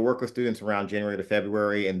students around January to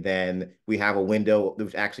February, and then we have a window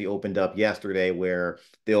which actually opened up yesterday where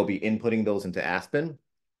they'll be inputting those into Aspen.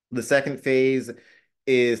 The second phase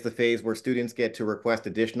is the phase where students get to request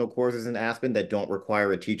additional courses in Aspen that don't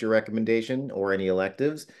require a teacher recommendation or any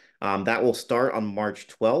electives. That will start on March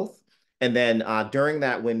 12th. And then during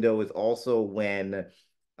that window is also when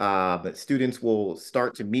students will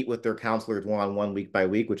start to meet with their counselors one-on-one week by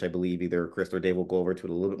week, which I believe either Chris or Dave will go over to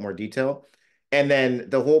in a little bit more detail. And then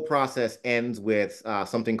the whole process ends with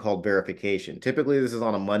something called verification. Typically, this is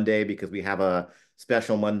on a Monday because we have a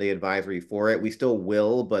special Monday advisory for it. We still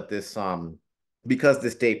will, but this because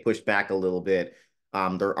this date pushed back a little bit,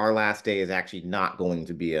 our last day is actually not going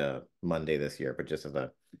to be a Monday this year, but just as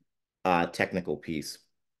a technical piece.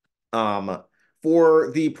 For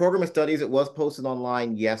the program of studies, it was posted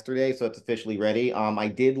online yesterday, so it's officially ready. I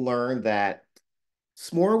did learn that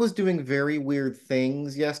S'more was doing very weird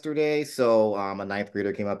things yesterday. So a 9th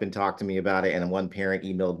grader came up and talked to me about it, and one parent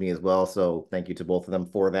emailed me as well. So thank you to both of them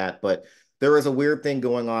for that. But there was a weird thing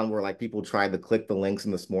going on where like people tried to click the links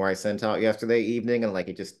in the S'more I sent out yesterday evening, and like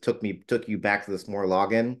it just took you back to the S'more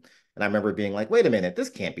login. And I remember being like, wait a minute, this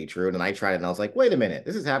can't be true. And I tried it and I was like, wait a minute,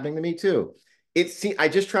 this is happening to me too. I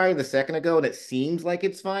just tried it a second ago and it seems like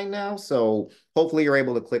it's fine now. So hopefully you're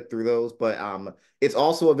able to click through those. But it's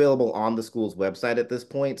also available on the school's website at this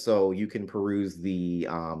point, so you can peruse the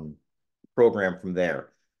program from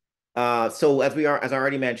there. So as I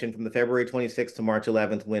already mentioned, from the February 26th to March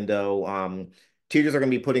 11th window, teachers are going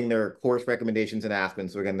to be putting their course recommendations in Aspen.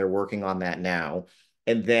 So again, they're working on that now.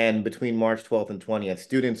 And then between March 12th and 20th,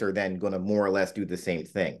 students are then going to more or less do the same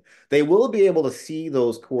thing. They will be able to see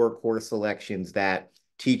those core course selections that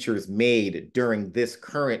teachers made during this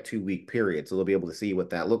current 2-week period. So they'll be able to see what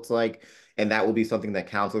that looks like. And that will be something that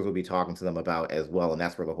counselors will be talking to them about as well. And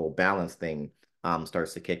that's where the whole balance thing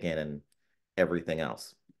starts to kick in and everything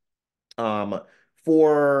else. So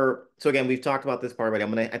again, we've talked about this part, but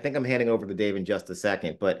I think I'm handing over to Dave in just a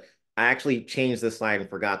second, but I actually changed this slide and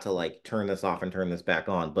forgot to like turn this off and turn this back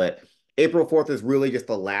on. But April 4th is really just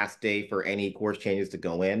the last day for any course changes to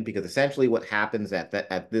go in, because essentially what happens at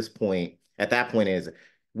that point is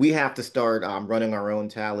we have to start running our own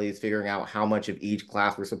tallies, figuring out how much of each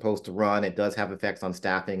class we're supposed to run. It does have effects on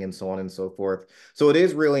staffing and so on and so forth. So it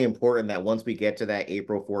is really important that once we get to that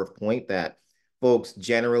April 4th point, that folks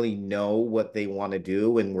generally know what they want to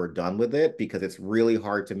do and we're done with it, because it's really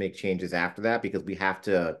hard to make changes after that, because we have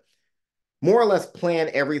to more or less plan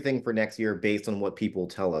everything for next year based on what people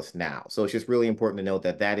tell us now. So it's just really important to note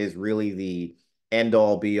that that is really the end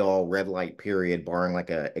all be all red light period, barring like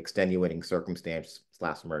a extenuating circumstance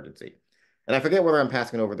 / emergency. And I forget whether I'm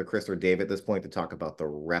passing it over to Chris or Dave at this point to talk about the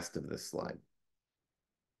rest of this slide.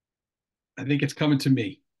 I think it's coming to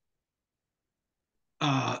me.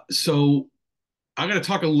 So I'm going to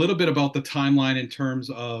talk a little bit about the timeline in terms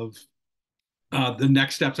of the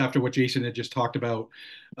next steps after what Jason had just talked about.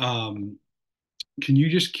 Can you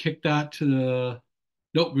just kick that to the...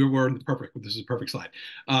 Nope, we're perfect. This is a perfect slide.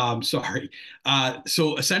 Sorry.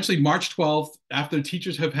 So essentially March 12th, after the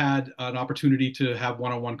teachers have had an opportunity to have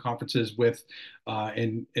one-on-one conferences with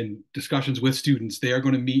and discussions with students, they are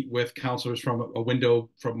going to meet with counselors from a window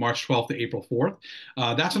from March 12th to April 4th.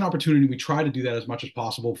 That's an opportunity. We try to do that as much as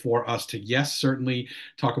possible for us to, yes, certainly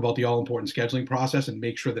talk about the all-important scheduling process and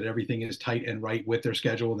make sure that everything is tight and right with their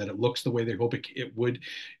schedule and that it looks the way they hope it would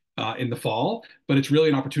in the fall, but it's really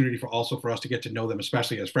an opportunity for us to get to know them,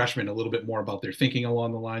 especially as freshmen, a little bit more about their thinking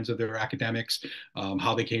along the lines of their academics,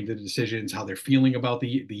 how they came to the decisions, how they're feeling about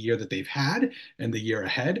the year that they've had and the year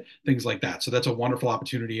ahead, things like that. So that's a wonderful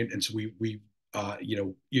opportunity, and so we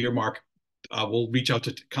earmark. We'll reach out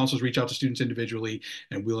to counselors, reach out to students individually,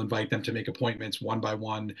 and we'll invite them to make appointments one by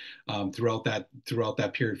one throughout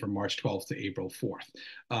that period from March 12th to April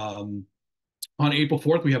 4th. On April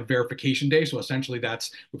 4th, we have verification day. So essentially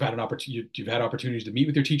you've had opportunities to meet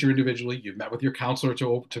with your teacher individually. You've met with your counselor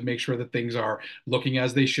to make sure that things are looking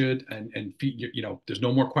as they should. And there's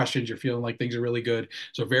no more questions. You're feeling like things are really good.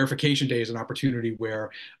 So verification day is an opportunity where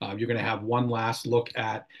you're going to have one last look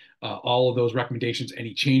at all of those recommendations,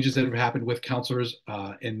 any changes that have happened with counselors,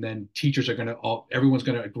 and then teachers are going to everyone's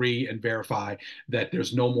going to agree and verify that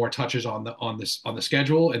there's no more touches on the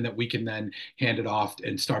schedule, and that we can then hand it off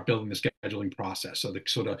and start building the scheduling process. So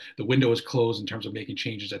the window is closed in terms of making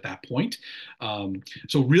changes at that point.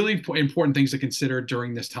 So really important things to consider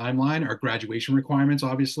during this timeline are graduation requirements.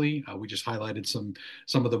 Obviously, we just highlighted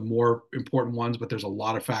some of the more important ones, but there's a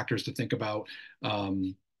lot of factors to think about.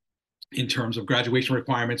 In terms of graduation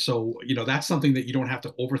requirements. So, that's something that you don't have to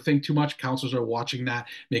overthink too much. Counselors are watching that,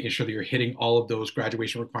 making sure that you're hitting all of those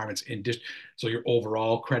graduation requirements so your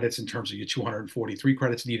overall credits in terms of your 243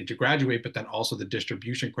 credits needed to graduate, but then also the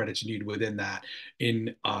distribution credits you need within that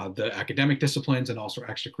in the academic disciplines and also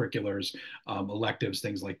extracurriculars, electives,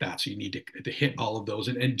 things like that. So you need to hit all of those.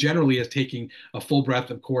 And generally, as taking a full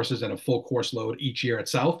breadth of courses and a full course load each year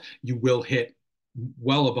itself, you will hit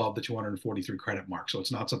well above the 243 credit mark. So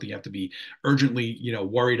it's not something you have to be urgently,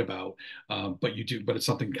 worried about, but it's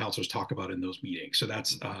something counselors talk about in those meetings. So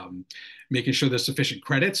that's making sure there's sufficient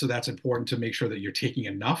credit. So that's important to make sure that you're taking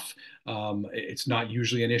enough. It's not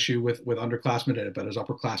usually an issue with underclassmen, but as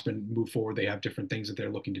upperclassmen move forward, they have different things that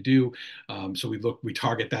they're looking to do. So we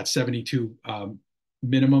target that 72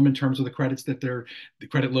 minimum in terms of the credits the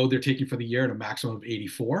credit load they're taking for the year, and a maximum of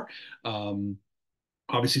 84.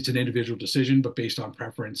 Obviously, it's an individual decision, but based on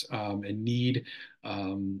preference and need,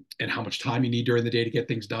 and how much time you need during the day to get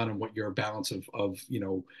things done, and what your balance of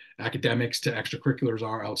academics to extracurriculars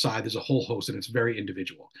are outside, there's a whole host, and it's very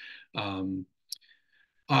individual.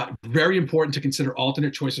 Very important to consider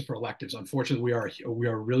alternate choices for electives. Unfortunately, we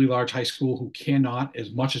are a really large high school who cannot,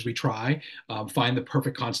 as much as we try, find the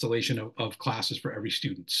perfect constellation of classes for every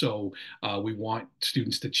student. So we want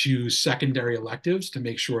students to choose secondary electives to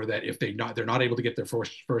make sure that if they're not able to get their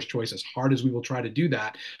first choice, as hard as we will try to do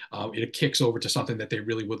that, it kicks over to something that they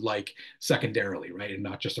really would like secondarily, right, and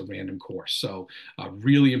not just a random course. So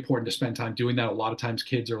really important to spend time doing that. A lot of times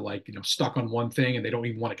kids are stuck on one thing and they don't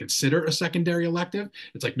even want to consider a secondary elective.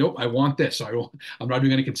 It's like, nope, I want this. So I'm not even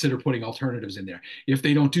going to consider putting alternatives in there. If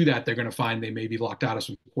they don't do that, they're going to find they may be locked out of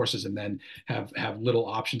some courses and then have little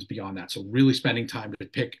options beyond that. So really spending time to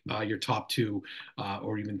pick your top two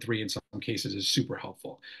or even three in some cases is super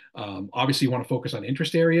helpful. Obviously, you want to focus on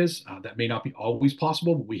interest areas. That may not be always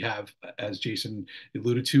possible, but we have, as Jason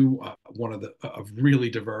alluded to, one of a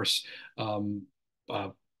really diverse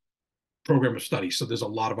program of study. So there's a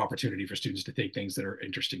lot of opportunity for students to take things that are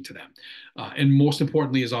interesting to them. And most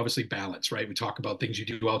importantly is obviously balance, right? We talk about things you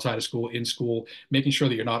do outside of school, in school, making sure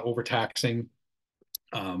that you're not overtaxing.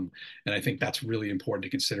 And I think that's really important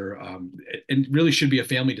to consider, and really should be a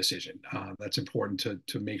family decision. That's important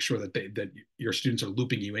to make sure that your students are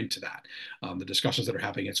looping you into that, the discussions that are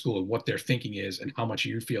happening at school and what their thinking is and how much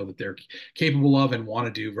you feel that they're capable of and want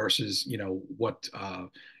to do versus what's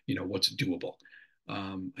doable.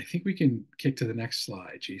 I think we can kick to the next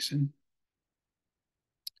slide, Jason.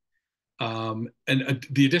 And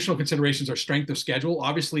the additional considerations are strength of schedule.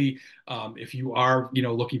 Obviously, if you are,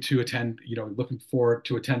 looking forward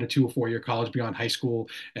to attend a 2 or 4 year college beyond high school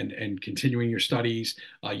and continuing your studies,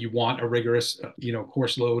 you want a rigorous,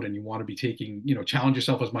 course load, and you want to be taking, challenge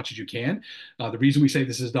yourself as much as you can. The reason we say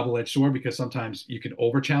this is a double-edged sword, because sometimes you can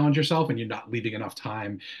over challenge yourself and you're not leaving enough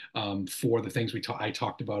time for the things I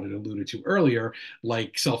talked about and alluded to earlier,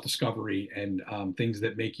 like self-discovery and things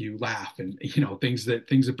that make you laugh, and things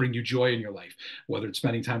that bring you joy in your life, whether it's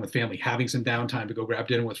spending time with family, having some downtime to go grab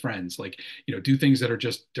dinner with friends, do things that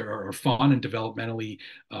are fun and developmentally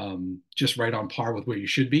just right on par with where you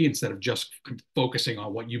should be, instead of just focusing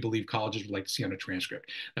on what you believe colleges would like to see on a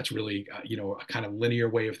transcript. That's really a kind of linear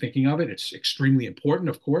way of thinking of it. It's extremely important,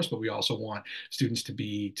 of course, but we also want students to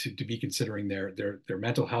be considering their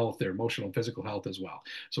mental health, their emotional and physical health as well.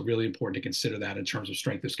 So really important to consider that in terms of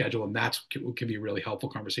strength of schedule, and that can be a really helpful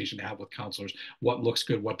conversation to have with counselors. What looks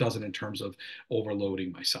good, what doesn't, in terms of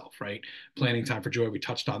overloading myself, right? Planning time for joy, we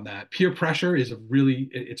touched on that. Peer pressure is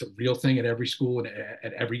it's a real thing at every school and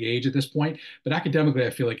at every age at this point. But academically, I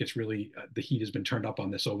feel like it's really, the heat has been turned up on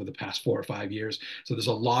this over the past 4 or 5 years. So there's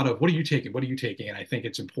a lot of, what are you taking? What are you taking? And I think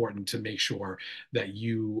it's important to make sure that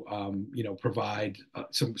you, provide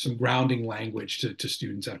some grounding language to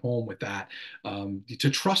students at home with that, to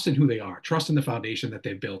trust in who they are, trust in the foundation that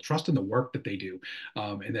they've built, trust in the work that they do,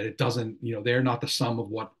 and that it doesn't, they're not the sum of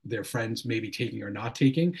what their friends may be taking or not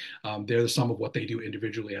taking. They're the sum of what they do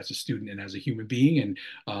individually as a student and as a human being,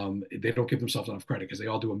 and they don't give themselves enough credit because they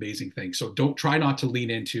all do amazing things. So try not to lean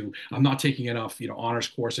into, I'm not taking enough, honors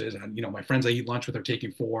courses, and my friends I eat lunch with are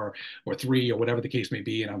taking 4 or 3 or whatever the case may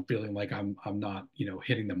be, and I'm feeling like I'm not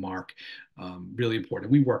hitting the mark. Really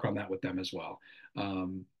important. We work on that with them as well.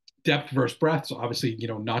 depth versus breadth. So obviously,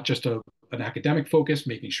 not just an academic focus,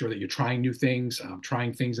 making sure that you're trying new things,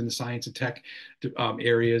 trying things in the science and tech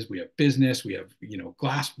areas. We have business, we have,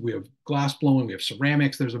 glass blowing, we have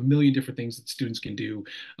ceramics. There's a million different things that students can do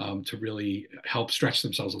to really help stretch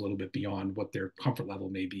themselves a little bit beyond what their comfort level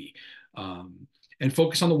may be. And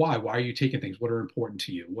focus on the why. Why are you taking things? What are important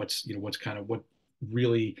to you? What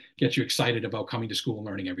really gets you excited about coming to school and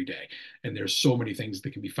learning every day? And there's so many things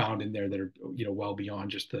that can be found in there that are, well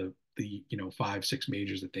beyond just the 5, 6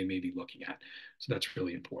 majors that they may be looking at. So that's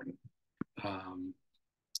really important. All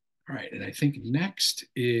right, and I think next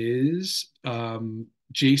is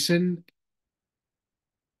Jason.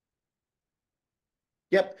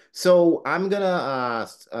 Yep. So I'm gonna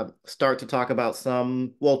start to talk about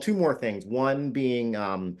two more things. One being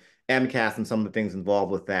MCAS and some of the things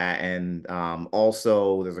involved with that, and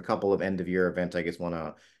also there's a couple of end of year events I just want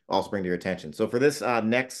to also bring to your attention. So for this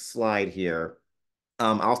next slide here,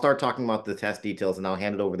 I'll start talking about the test details, and I'll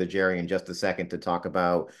hand it over to Jerry in just a second to talk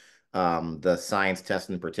about the science test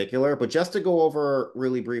in particular. But just to go over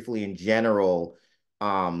really briefly in general,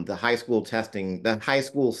 the high school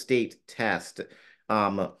state test.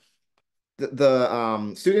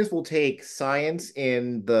 The students will take science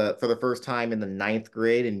for the first time in the 9th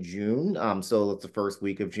grade in June. So it's the first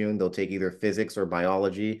week of June. They'll take either physics or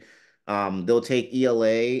biology. They'll take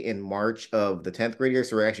ELA in March of the 10th grade year.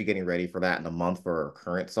 So we're actually getting ready for that in a month for our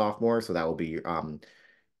current sophomore. So that will be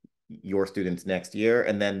your students next year.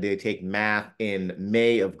 And then they take math in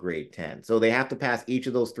May of grade 10. So they have to pass each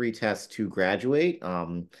of those 3 tests to graduate.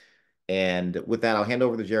 And with that, I'll hand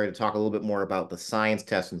over to Jerry to talk a little bit more about the science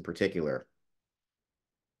test in particular.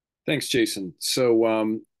 Thanks, Jason. So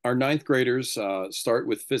our 9th graders start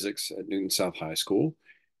with physics at Newton South High School.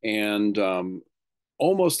 And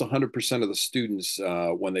almost 100% of the students,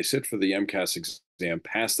 when they sit for the MCAS exam,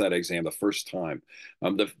 pass that exam the first time.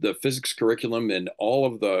 The physics curriculum and all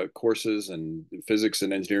of the courses and physics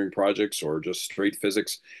and engineering projects, or just straight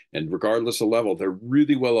physics, and regardless of level, they're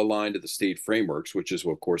really well aligned to the state frameworks, which is,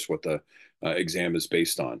 of course, what the exam is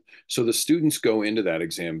based on. So the students go into that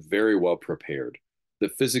exam very well prepared. The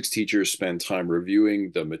physics teachers spend time reviewing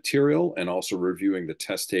the material and also reviewing the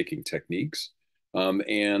test-taking techniques.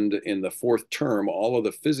 And in the 4th term, all of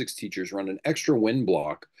the physics teachers run an extra wind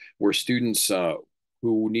block where students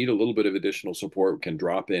who need a little bit of additional support can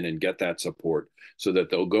drop in and get that support, so that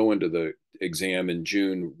they'll go into the exam in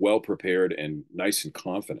June well prepared and nice and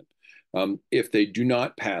confident. If they do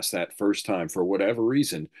not pass that first time for whatever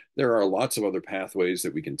reason, there are lots of other pathways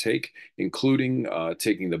that we can take, including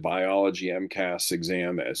taking the biology MCAS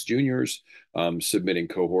exam as juniors, submitting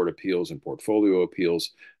cohort appeals and portfolio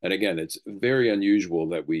appeals. And again, it's very unusual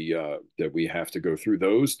that we have to go through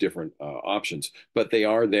those different options, but they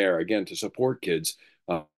are there again to support kids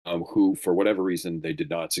who, for whatever reason, they did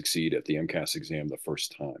not succeed at the MCAS exam the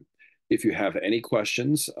first time. If you have any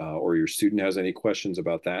questions or your student has any questions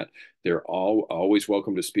about that, they're always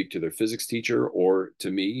welcome to speak to their physics teacher or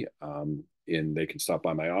to me, and they can stop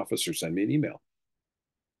by my office or send me an email.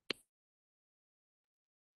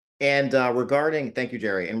 And thank you,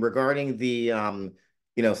 Jerry. And regarding the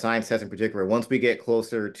science test in particular, once we get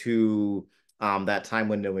closer to that time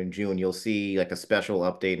window in June, you'll see like a special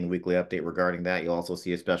update and weekly update regarding that. You'll also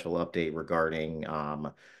see a special update regarding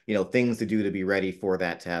things to do to be ready for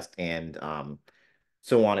that test, and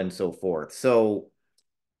so on and so forth. So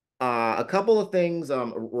a couple of things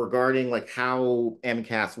regarding like how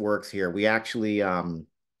MCAS works here. We actually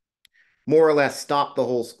more or less stop the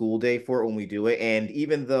whole school day for it when we do it. And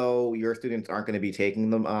even though your students aren't going to be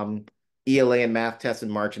taking them ELA and math tests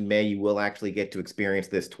in March and May, you will actually get to experience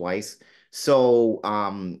this twice. So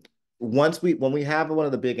when we have one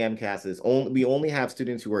of the big MCASs, we only have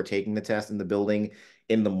students who are taking the test in the building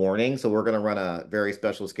in the morning. So we're going to run a very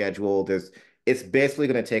special schedule. It's basically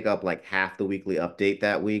going to take up like half the weekly update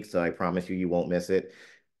that week. So I promise you won't miss it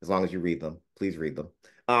as long as you read them. Please read them.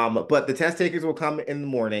 But the test takers will come in the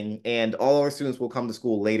morning, and all our students will come to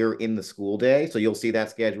school later in the school day. So you'll see that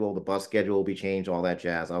schedule. The bus schedule will be changed, all that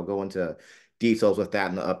jazz. I'll go into details with that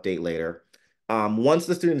in the update later.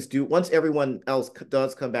 Once everyone else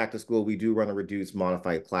does come back to school, we do run a reduced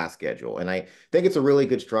modified class schedule. And I think it's a really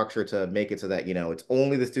good structure to make it so that, it's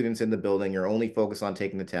only the students in the building. You're only focused on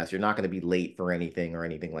taking the test. You're not going to be late for anything or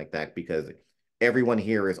anything like that, because everyone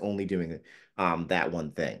here is only doing that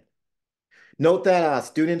one thing. Note that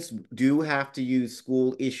students do have to use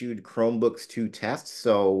school-issued Chromebooks to test.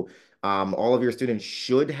 So all of your students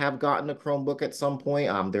should have gotten a Chromebook at some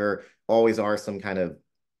point. There always are some kind of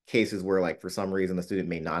cases where, like, for some reason, the student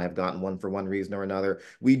may not have gotten one for one reason or another.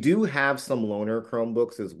 We do have some loaner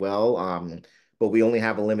Chromebooks as well. but we only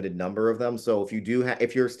have a limited number of them. So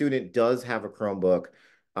if your student does have a Chromebook,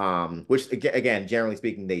 which again, generally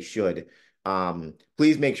speaking, they should,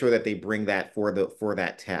 please make sure that they bring that for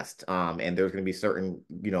that test. And there's going to be certain,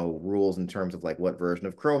 rules in terms of like what version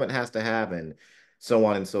of Chrome it has to have and so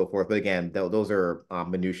on and so forth. But again, those are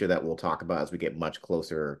minutia that we'll talk about as we get much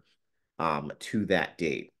closer to that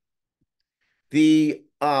date. The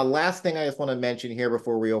last thing I just want to mention here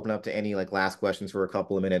before we open up to any like last questions for a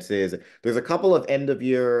couple of minutes is there's a couple of end of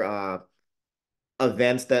year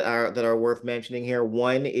events that are worth mentioning here.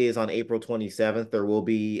 One is on April 27th. There will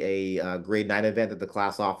be a grade 9 event that the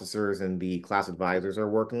class officers and the class advisors are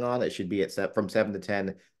working on. It should be from 7 to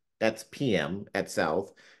 10. That's PM at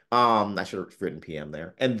South. I should have written PM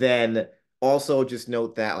there. And then also just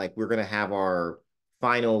note that like we're gonna have our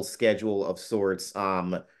final schedule of sorts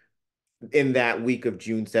in that week of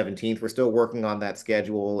June 17th. We're still working on that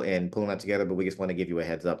schedule and pulling that together, but we just want to give you a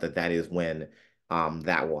heads up that that is when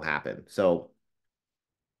that will happen. So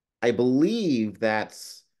I believe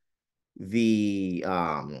that's the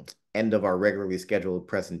end of our regularly scheduled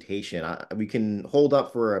presentation. We can hold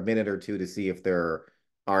up for a minute or two to see if there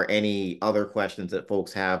are any other questions that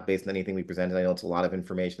folks have based on anything we presented. I know it's a lot of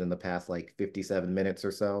information in the past like 57 minutes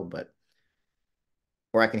or so, but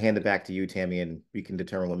or I can hand it back to you, Tammy, and we can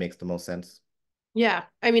determine what makes the most sense. Yeah,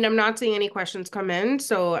 I mean, I'm not seeing any questions come in.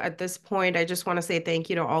 So at this point, I just want to say thank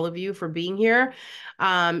you to all of you for being here.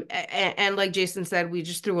 And like Jason said, we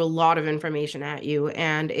just threw a lot of information at you.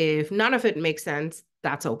 And if none of it makes sense,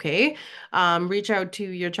 that's okay. Reach out to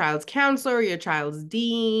your child's counselor, your child's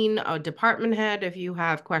dean, a department head if you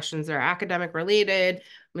have questions that are academic related.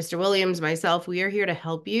 Mr. Williams, myself, we are here to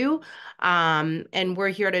help you. And we're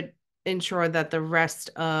here to ensure that the rest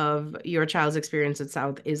of your child's experience at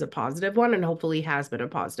South is a positive one and hopefully has been a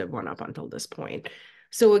positive one up until this point.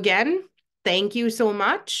 So again, thank you so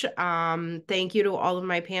much. Thank you to all of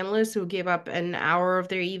my panelists who gave up an hour of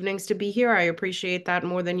their evenings to be here. I appreciate that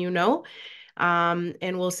more than you know.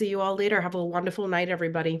 And we'll see you all later. Have a wonderful night,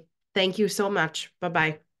 everybody. Thank you so much.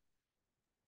 Bye-bye.